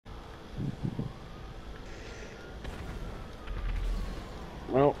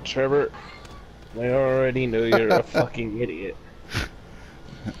Trevor, I already know you're a fucking idiot.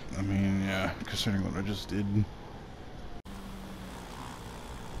 I mean, yeah, considering what I just did.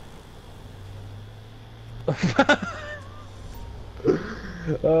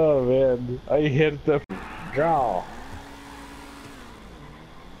 Oh man, I hit the draw.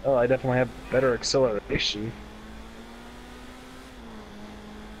 Oh, I definitely have better acceleration.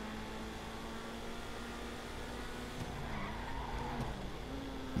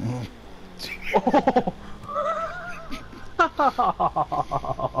 Oh.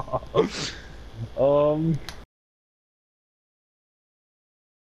 um.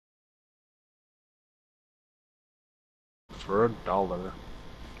 For $1.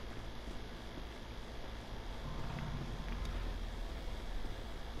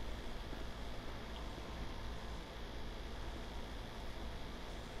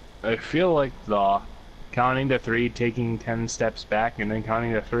 I feel like the counting to 3, taking 10 steps back, and then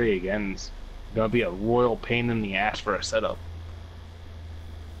counting to 3 again is gonna be a royal pain in the ass for a setup.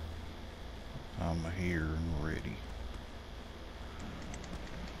 I'm here and ready.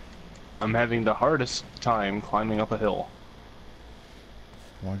 I'm having the hardest time climbing up a hill.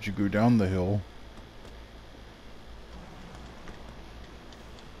 Why'd you go down the hill?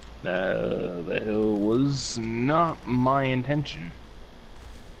 The hill was not my intention.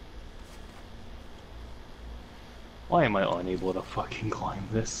 Why am I unable to fucking climb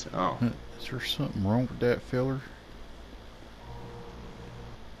this? Oh. Is there something wrong with that filler?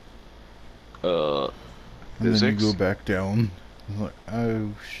 And Physics? then you go back down. It's like,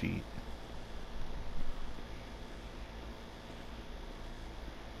 oh shit.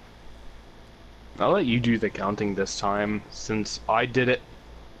 I'll let you do the counting this time, since I did it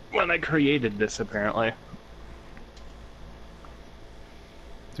when I created this, apparently.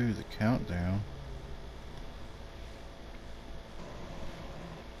 Do the countdown.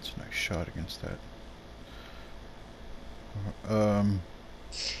 It's a nice shot against that.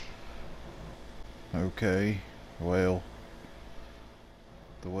 Okay, well,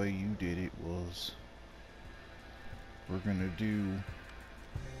 the way you did it was, we're gonna do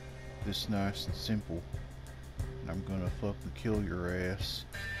this nice and simple, and I'm gonna fucking kill your ass.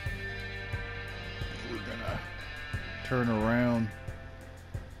 We're gonna turn around,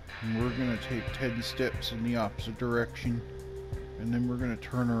 and we're gonna take 10 steps in the opposite direction, and then we're gonna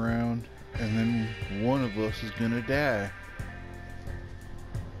turn around, and then one of us is gonna die.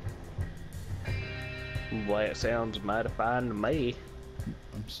 Well, that sounds mighty fine to me.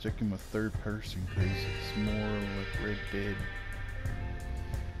 I'm sticking with third person because it's more like Red Dead.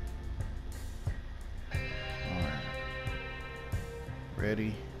 Alright.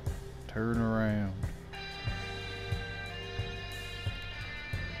 Ready? Turn around.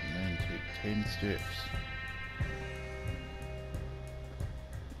 And then take 10 steps.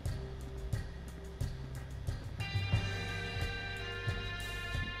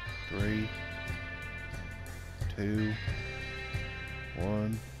 Three, 2,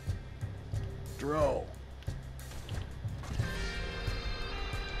 1, draw.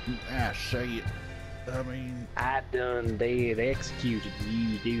 I say it. I mean, I done dead executed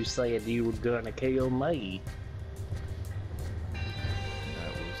you. You said you were gonna kill me. that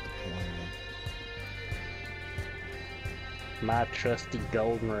was the plan. My trusty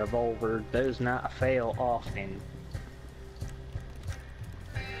golden revolver does not fail often.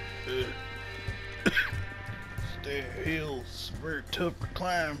 Stair hills, very tough to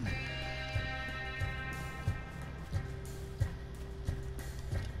climb.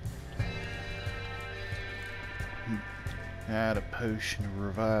 I had a potion of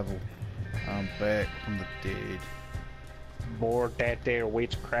revival. I'm back from the dead. Bored that there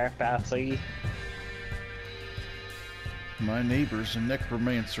witchcraft I see. My neighbor's a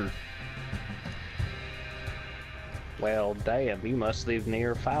necromancer. Well, damn, you must live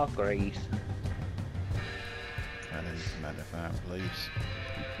near Falkreath. That is a mighty fine place.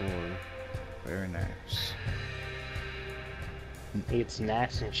 People are very nice. It's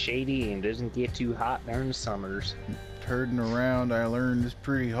nice and shady and doesn't get too hot during the summers. Turning around, I learned is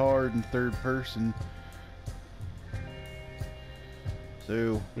pretty hard in third person.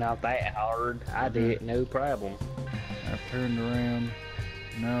 So, Not that hard. I did it no problem. I've turned around.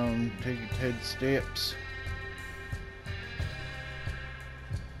 Now I'm taking 10 steps.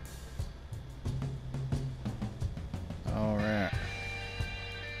 Alright.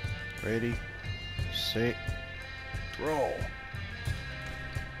 Ready, set, draw.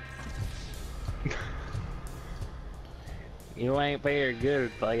 You ain't very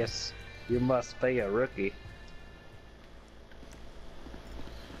good at this. You must be a rookie.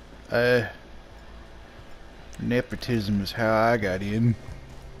 Nepotism is how I got in.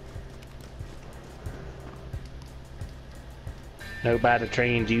 Nobody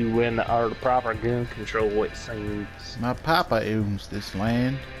trained you in the art of proper gun control, it seems. My papa owns this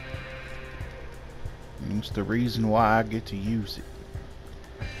land. And it's the reason why I get to use it.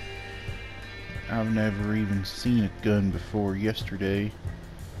 I've never even seen a gun before yesterday.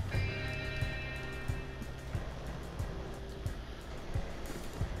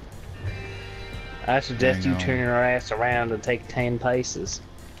 I suggest Hang you on. turn your ass around and take 10 paces.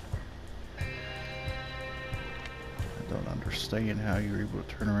 I don't understand how you're able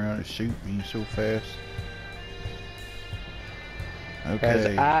to turn around and shoot me so fast. Because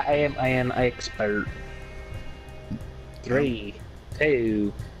Okay. I am an expert. 3,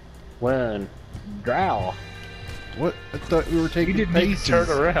 2, 1, draw. What? I thought we were You taking didn't need to paces. turn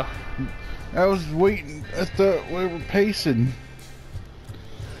around. I was waiting. I thought we were pacing.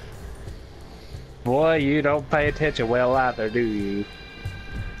 Boy, you don't pay attention well either, do you?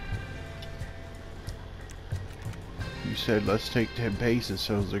 You said let's take 10 paces,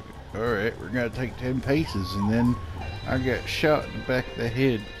 so I was like, alright, we're gonna take 10 paces, and then I got shot in the back of the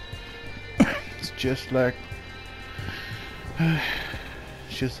head. It's just like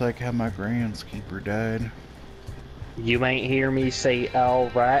it's just like how my groundskeeper died. You ain't hear me say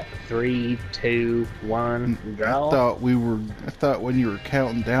alright. 3, 2, 1, draw. I thought when you were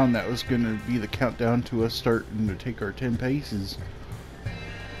counting down that was gonna be the countdown to us starting to take our 10 paces.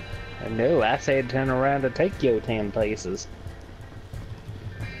 No, I said turn around to take your 10 paces.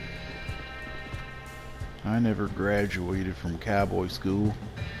 I never graduated from cowboy school.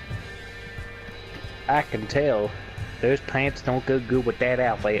 I can tell. Those pants don't go good with that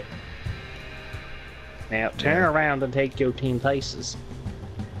outfit. Now, turn Yeah. around and take your 10 paces.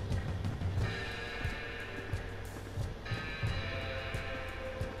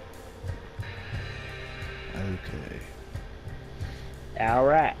 Okay.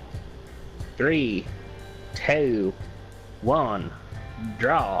 Alright. 3, 2, 1,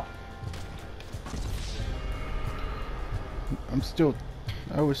 draw.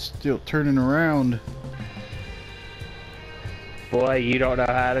 I was still turning around. Boy, you don't know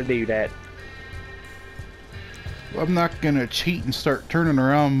how to do that. I'm not gonna cheat and start turning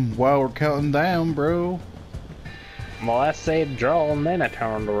around while we're counting down, bro. Well, I said draw and then I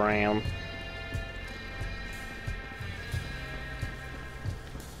turned around.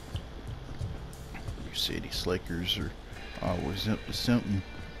 You city slickers are always up to something.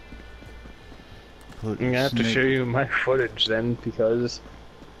 I'm gonna have to show you my footage then, because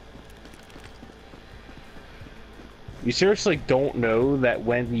you seriously don't know that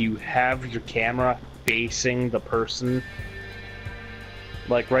when you have your camera facing the person,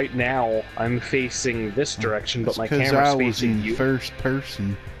 like right now, I'm facing this direction, but my camera's I was facing in you. first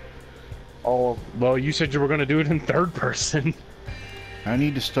person. Oh, well, you said you were gonna do it in third person. I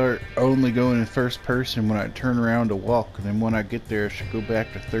need to start only going in first person when I turn around to walk, and then when I get there I should go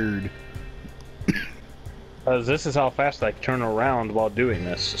back to third. This is how fast I turn around while doing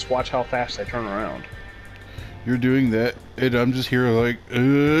this. Just watch how fast I turn around. You're doing that, and I'm just here like,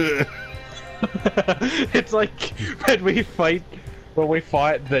 ugh. It's like when we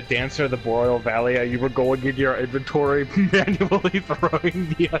fought the Dancer of the Boreal Valley, you were going in your inventory manually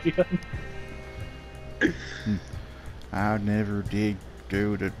throwing the item. I never did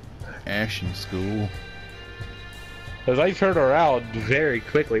go to Ashen School. Because I turned around very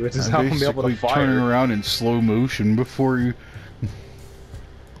quickly, which is how I'm able to basically fire. turning around in slow motion before you.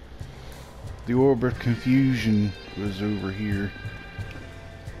 The orb of confusion was over here.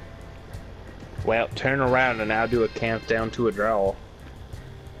 Well, turn around and now do a countdown to a draw.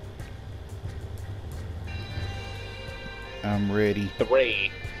 I'm ready.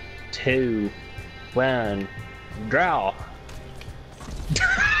 3, 2, 1, draw.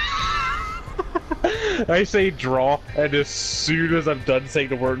 I say draw, and as soon as I'm done saying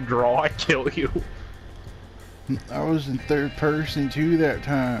the word draw, I kill you. I was in third person too that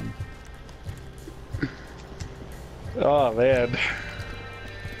time. Oh man.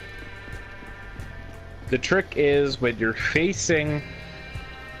 The trick is when you're facing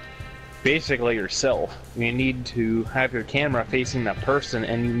basically yourself, you need to have your camera facing that person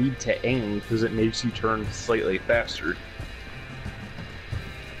and you need to aim because it makes you turn slightly faster.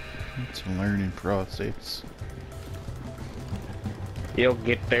 It's a learning process. You'll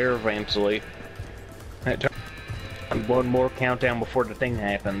get there eventually. One more countdown before the thing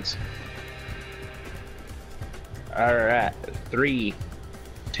happens. Alright, 3,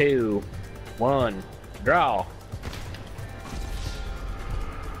 2, 1, draw.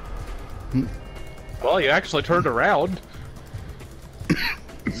 Well, you actually turned around.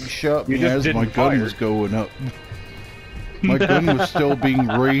 You shot You me just as my didn't gun fire. was going up. My gun was still being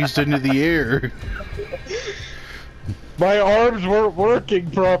raised into the air. My arms weren't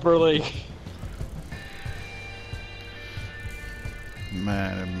working properly.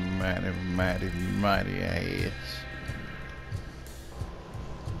 Mighty ass.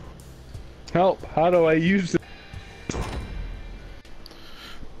 Help, how do I use it?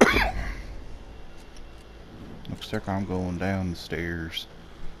 Looks like I'm going down the stairs.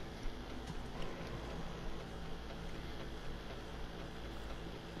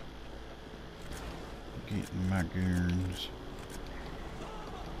 Getting my goons.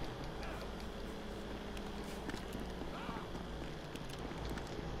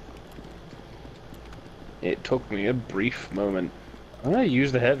 It took me a brief moment. I'm gonna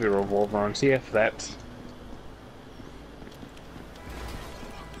use the heavy revolver and see if that's...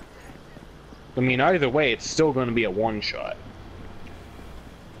 I mean, either way, it's still gonna be a one-shot.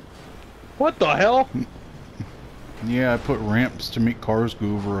 What the hell? Yeah, I put ramps to make cars go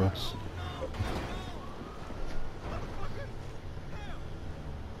over us.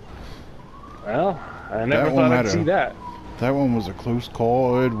 Well, I never thought I'd see that. That one was a close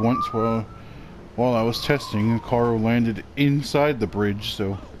call. I had once while I was testing, a car landed inside the bridge,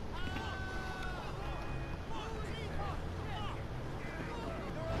 so...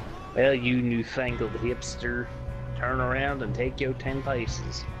 Well, you newfangled hipster, turn around and take your 10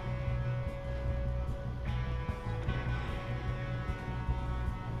 paces.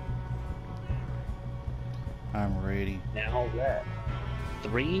 I'm ready. Now hold that.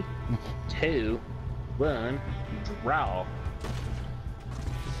 3, 2, 1, draw.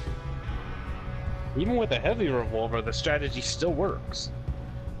 Even with a heavy revolver, the strategy still works.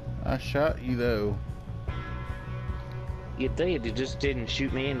 I shot you though. You did, you just didn't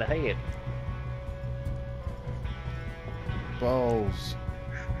shoot me in the head. Balls.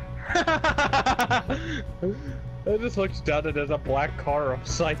 I just looked down and there's a black car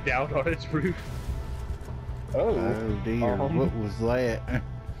upside down on its roof. Oh Dear, what was that?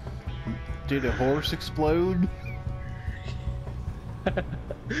 Did a horse explode?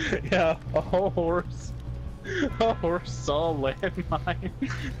 Yeah, a horse saw a landmine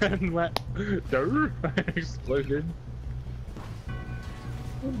and went dirt and exploded.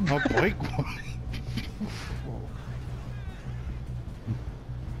 A bike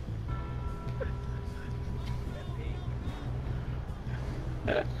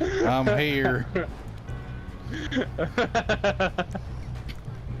I'm here.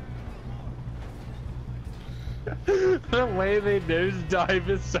 The way they nosedive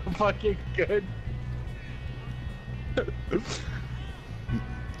is so fucking good.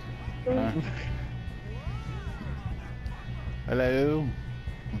 Hello.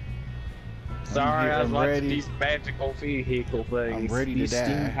 Sorry, I was I'm watching ready. these magical vehicle things. I'm ready to These die.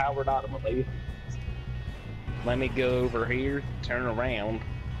 steam-powered automobiles. Let me go over here, turn around.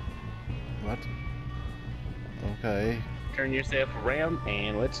 What? Okay. Turn yourself around,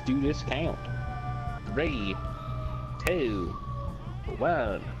 and let's do this count. 3, 2,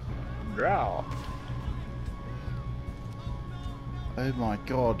 1, draw. Oh my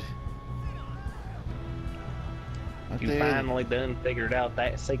god. You finally done figured out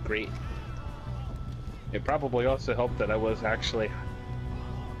that secret. It probably also helped that I was actually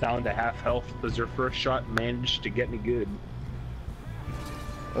down to half health because your first shot managed to get me good.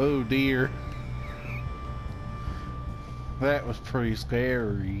 Oh dear. That was pretty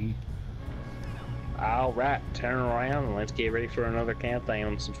scary. Alright, turn around and let's get ready for another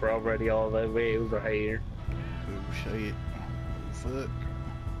countdown since we're already all the way over here. Oh shit. Fuck.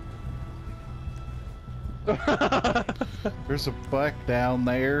 There's a bike down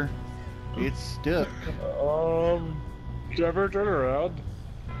there. It's stuck. Trevor, turn around.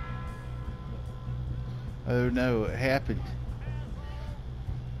 Oh no, it happened.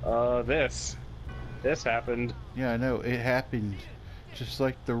 This happened. Yeah, I know, it happened. Just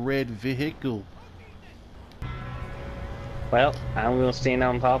like the red vehicle. Well, I'm gonna stand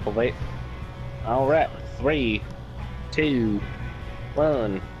on top of it. Alright, 3, 2,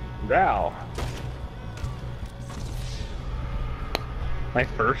 1, draw. My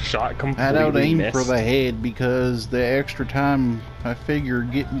first shot completely I don't aim missed. for the head because the extra time I figure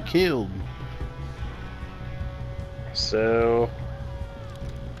get me killed. So,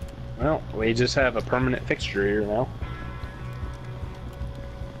 well, we just have a permanent fixture here now.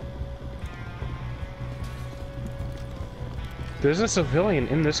 There's a civilian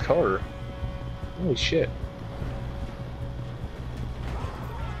in this car. Holy shit.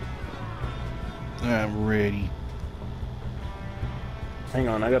 I'm ready. Hang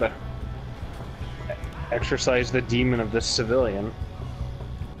on, I gotta exercise the demon of this civilian.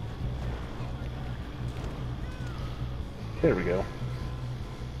 There we go.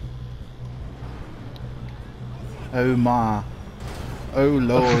 Oh my. Oh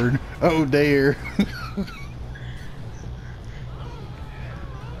Lord. Oh dear.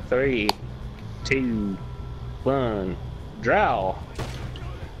 3, 2, 1, draw.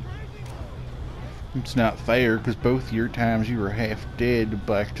 It's not fair because both your times you were half dead, the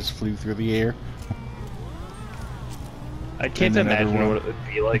black just flew through the air. I can't And another imagine one. what it would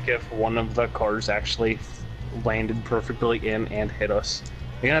be like if one of the cars actually landed perfectly in and hit us.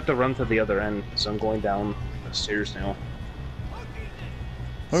 You're gonna have to run to the other end, so I'm going down the stairs now.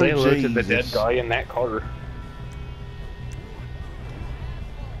 Oh, Say hello to the dead Jesus. guy in that car.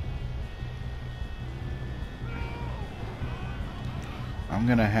 I'm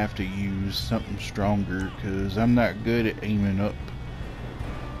gonna have to use something stronger because I'm not good at aiming up.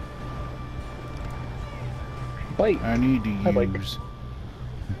 Bike. I need to I like- use.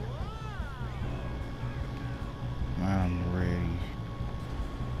 I'm ready.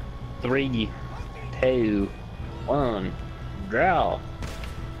 3, 2, 1, draw.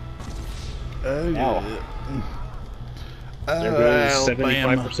 Oh, Ow. There goes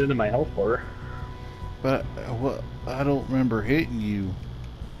 75% of my health bar. But what? I don't remember hitting you.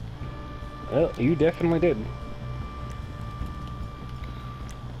 Well, you definitely did.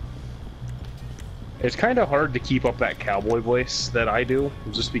 It's kind of hard to keep up that cowboy voice that I do,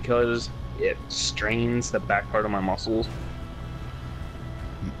 just because it strains the back part of my muscles.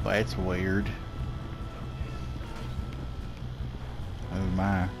 That's weird. Oh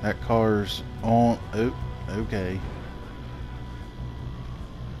my, that car's on. Oh, okay.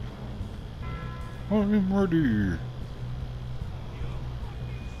 I'm ready.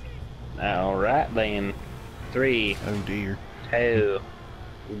 Alright then. 3, Oh dear. 2,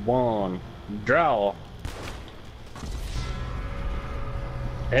 1, draw.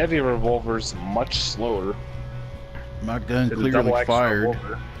 Heavy revolver's much slower. My gun It's a double clearly action fired.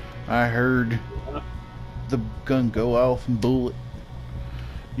 revolver. I heard the gun go off and bullet.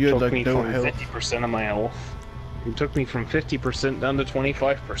 You had Took like me no from health. 50% of my health. It took me from 50% down to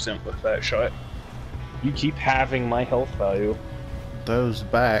 25% with that shot. You keep having my health value. Those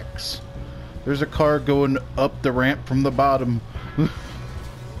backs. There's a car going up the ramp from the bottom.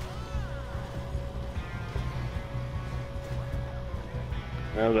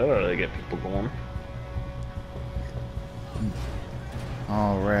 Well, that'll really get people going.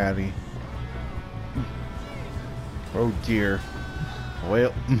 Alrighty. Oh dear.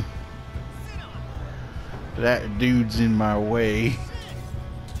 Well, that dude's in my way.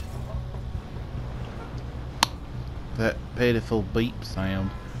 That pitiful beep sound.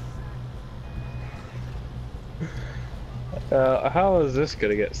 How is this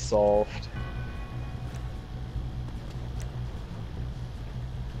gonna get solved?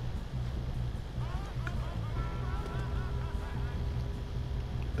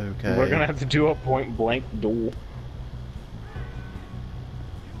 Okay. We're gonna have to do a point blank duel.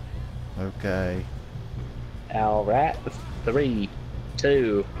 Okay. Alright, 3,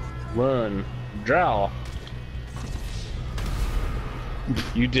 2, 1, draw.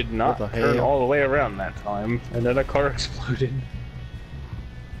 You did not What the turn hell? all the way around that time, and then a car exploded.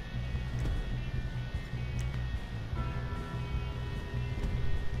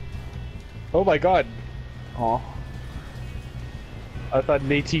 Oh my god. Aw. I thought an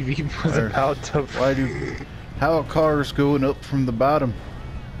ATV was Where- about to... Why do... How are cars going up from the bottom?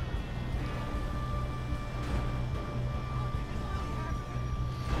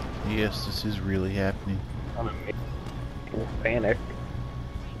 Yes, this is really happening. I'm in panic.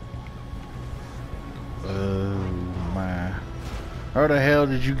 Oh my. How the hell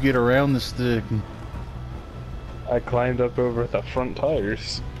did you get around this thing? I climbed up over the front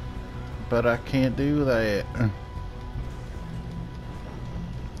tires. But I can't do that.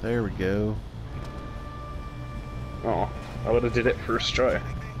 There we go. Oh, I would have did it first try.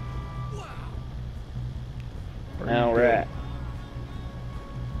 Where you Alright.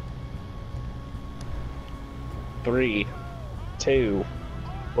 3, 2,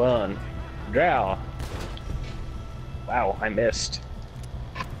 1, draw. Wow, I missed.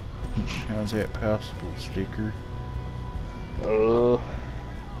 go? How's that possible, sticker?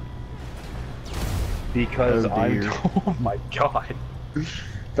 Because Oh, I'm. dear. Oh my god.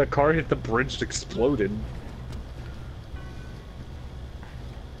 The car hit the bridge and exploded.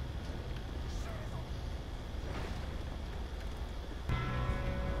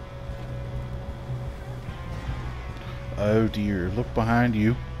 Oh dear, look behind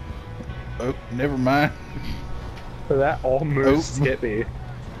you. Oh, never mind. That almost Oh. hit me.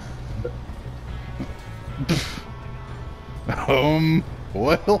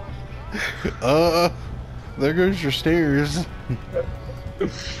 Well, there goes your stairs.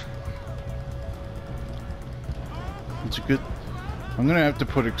 It's a good... I'm gonna have to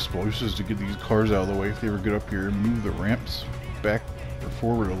put explosives to get these cars out of the way if they ever get up here and move the ramps back or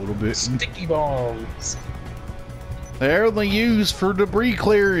forward a little bit. Sticky bombs. They're only used for debris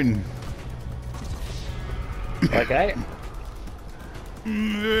clearing. Okay.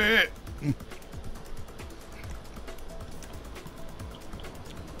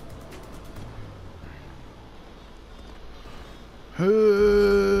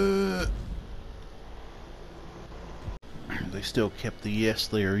 They still kept the yes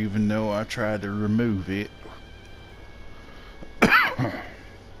there even though I tried to remove it.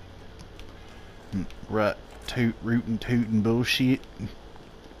 Right, rootin' tootin' bullshit.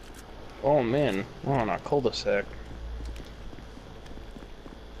 Oh man, we're on a cul-de-sac.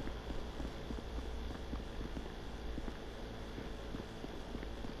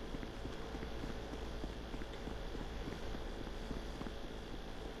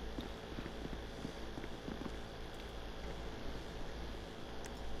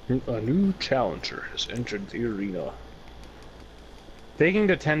 A new challenger has entered the arena. Taking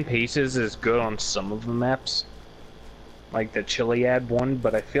to 10 paces is good on some of the maps, like the Chiliad one,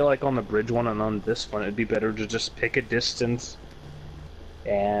 but I feel like on the bridge one and on this one it'd be better to just pick a distance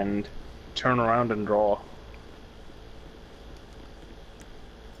and turn around and draw.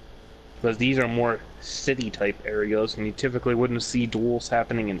 Because these are more city type areas and you typically wouldn't see duels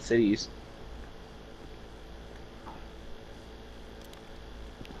happening in cities.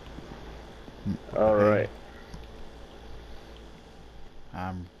 Alright.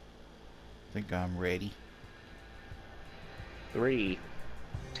 I think I'm ready. 3,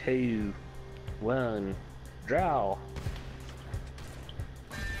 2, 1, draw.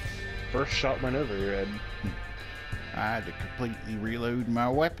 First shot went over your head. I had to completely reload my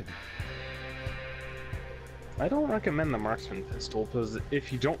weapon. I don't recommend the marksman pistol because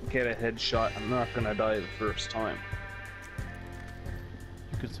if you don't get a headshot, I'm not gonna die the first time.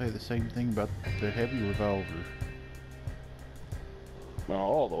 You could say the same thing about the heavy revolver. Well,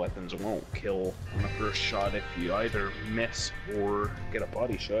 all the weapons won't kill on the first shot if you either miss or get a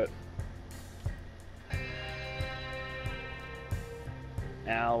body shot.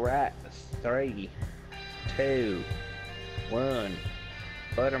 Alright, 3, 2, 1,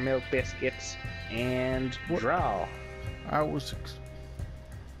 buttermilk biscuits, and draw. I was...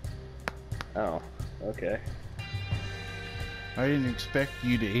 Oh, okay. I didn't expect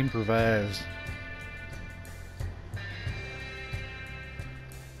you to improvise.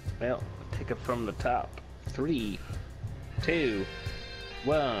 Well, take it from the top. 3, 2,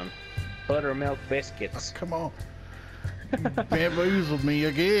 1, buttermilk biscuits. Oh, come on. You bamboozled me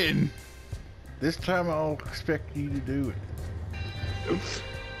again. This time I'll expect you to do it.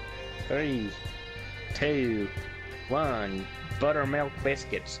 3, 2, 1, buttermilk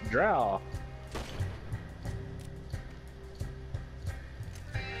biscuits. Draw.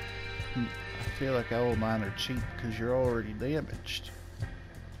 I feel like all of mine are cheap because you're already damaged.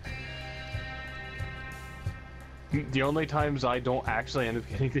 The only times I don't actually end up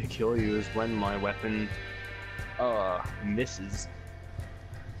getting to kill you is when my weapon, misses.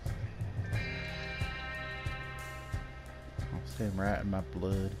 I'll stand right in my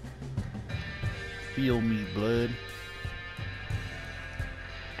blood. Feel me, blood.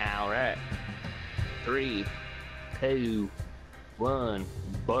 Alright. 3, 2, 1,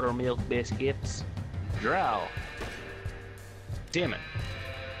 buttermilk biscuits. Draw. Damn it.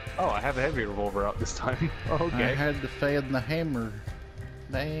 Oh, I have a heavy revolver out this time. Okay. I had to fan the hammer.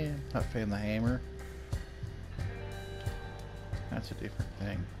 Damn, not fan the hammer. That's a different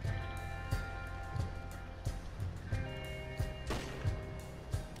thing.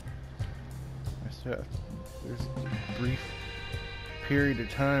 There's a brief period of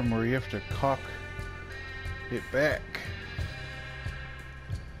time where you have to cock it back,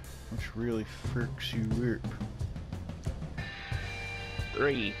 which really freaks you up.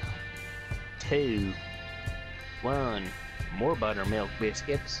 3, 2, 1, more buttermilk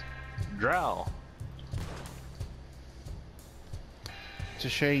biscuits. Draw. It's a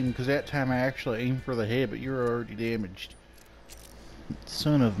shame because that time I actually aimed for the head, but you're already damaged.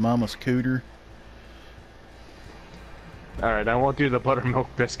 Son of Mama's cooter. Alright, I won't do the buttermilk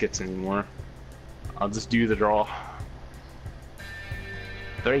biscuits anymore. I'll just do the draw.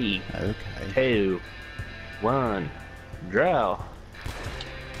 3, Okay. 2, 1, draw.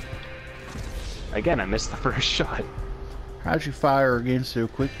 Again, I missed the first shot. How'd you fire again so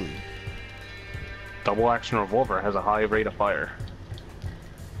quickly? Double action revolver has a high rate of fire.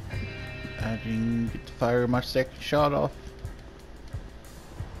 I didn't get to fire my second shot off.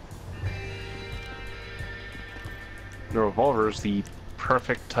 The revolver is the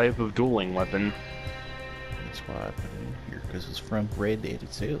perfect type of dueling weapon. That's why I put it in here, because it's from Red Dead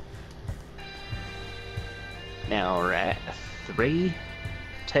itself. Now, right. 3,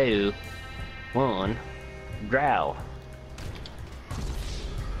 2, 1, draw.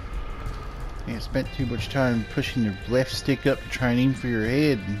 Yeah, I spent too much time pushing your left stick up to try and aim for your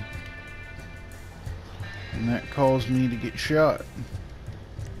head, and that caused me to get shot.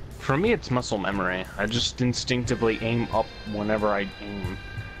 For me, it's muscle memory. I just instinctively aim up whenever I aim.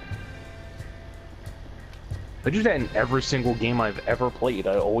 I do that in every single game I've ever played.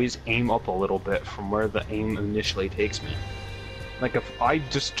 I always aim up a little bit from where the aim initially takes me. Like, if I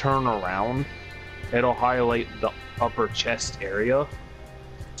just turn around, it'll highlight the upper chest area.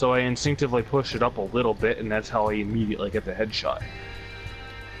 So I instinctively push it up a little bit, and that's how I immediately get the headshot.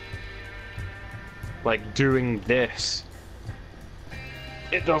 Like, doing this,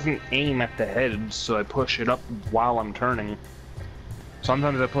 it doesn't aim at the head, so I push it up while I'm turning.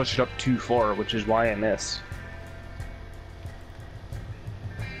 Sometimes I push it up too far, which is why I miss.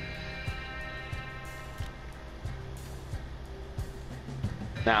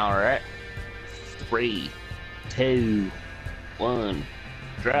 Now, alright. 3, 2, 1,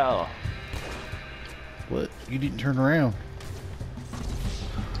 draw. What? You didn't turn around.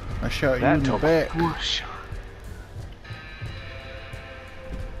 I shot you in the back. Push.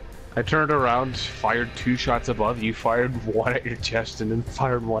 I turned around, fired 2 shots above you, fired 1 at your chest, and then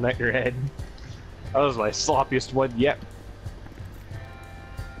fired 1 at your head. That was my sloppiest one yet.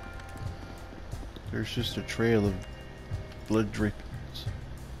 There's just a trail of blood drippings.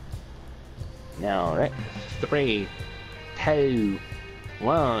 Now, right? 3, 2,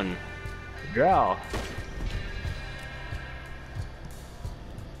 1, draw.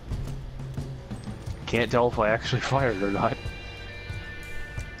 Can't tell if I actually fired or not.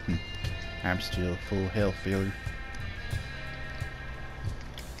 I'm still full health failure.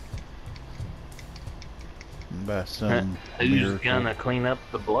 By some Who's miracle. gonna clean up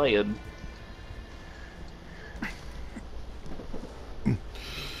the blood?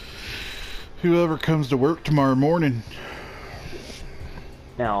 Whoever comes to work tomorrow morning.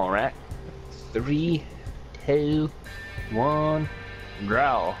 Now, right? 3, 2, 1,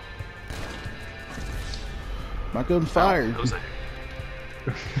 draw. My gun fired.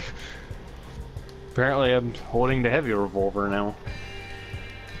 Oh, apparently I'm holding the heavy revolver now.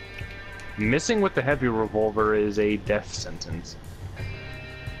 Missing with the heavy revolver is a death sentence.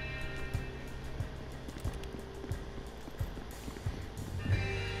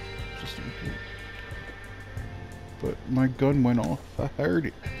 Just in case. But my gun went off. I heard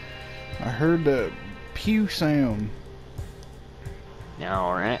it. I heard the pew sound. Now,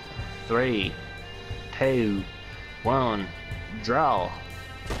 alright. 3, 2, 1, draw.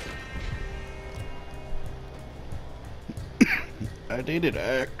 I did it. I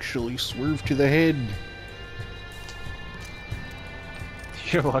actually swerved to the head.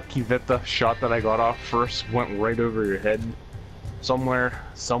 You're lucky that the shot that I got off first went right over your head. Somewhere,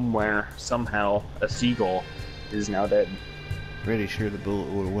 somehow, a seagull is now dead. Pretty sure the bullet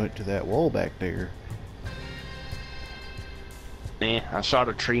would have went to that wall back there. Nah, I shot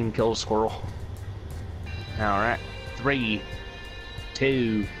a tree and killed a squirrel. Alright. 3,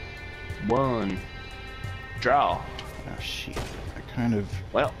 2, 1, draw. Oh shit. I kind of...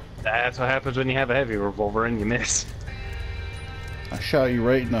 Well, that's what happens when you have a heavy revolver and you miss. I shot you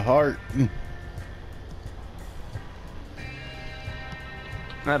right in the heart.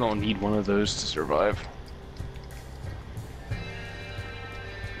 I don't need one of those to survive.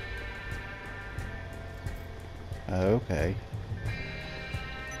 Okay.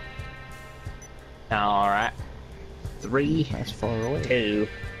 Alright. 3, That's far away. 2,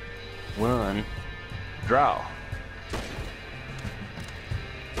 1, draw.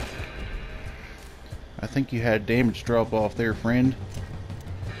 I think you had damage drop off there, friend.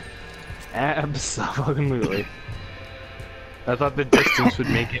 Absolutely. I thought the distance would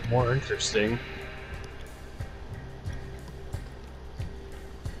make it more interesting.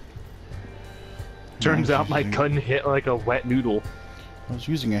 Turns out my gun hit like a wet noodle. I was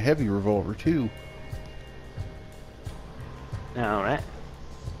using a heavy revolver too. Alright.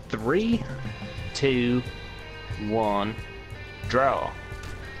 3, 2, 1, draw.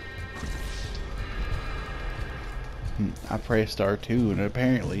 I pressed R2 and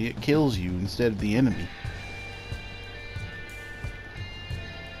apparently it kills you instead of the enemy.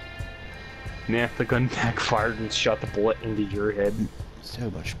 Yeah, the gun backfired and shot the bullet into your head. So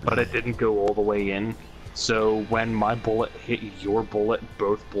much blood. But it didn't go all the way in. So when my bullet hit your bullet,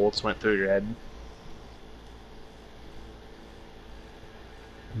 both bullets went through your head.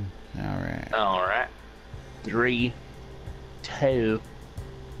 Alright. Alright. 3, 2,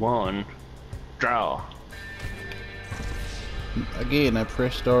 1, draw. Again, I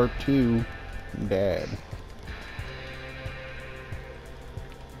pressed R2 and died.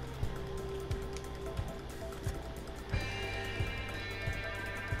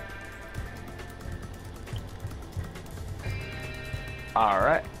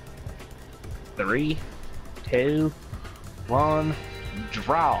 Alright. 3, 2, 1,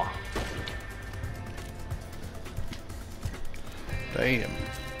 draw. Damn.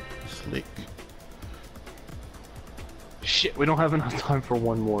 Slick. Shit, we don't have enough time for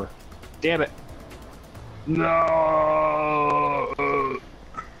one more. Damn it. No.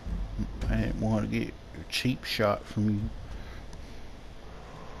 I didn't want to get a cheap shot from you.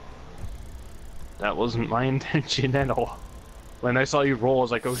 That wasn't my intention at all. When I saw you roll, I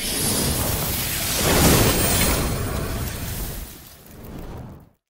was like, oh shit.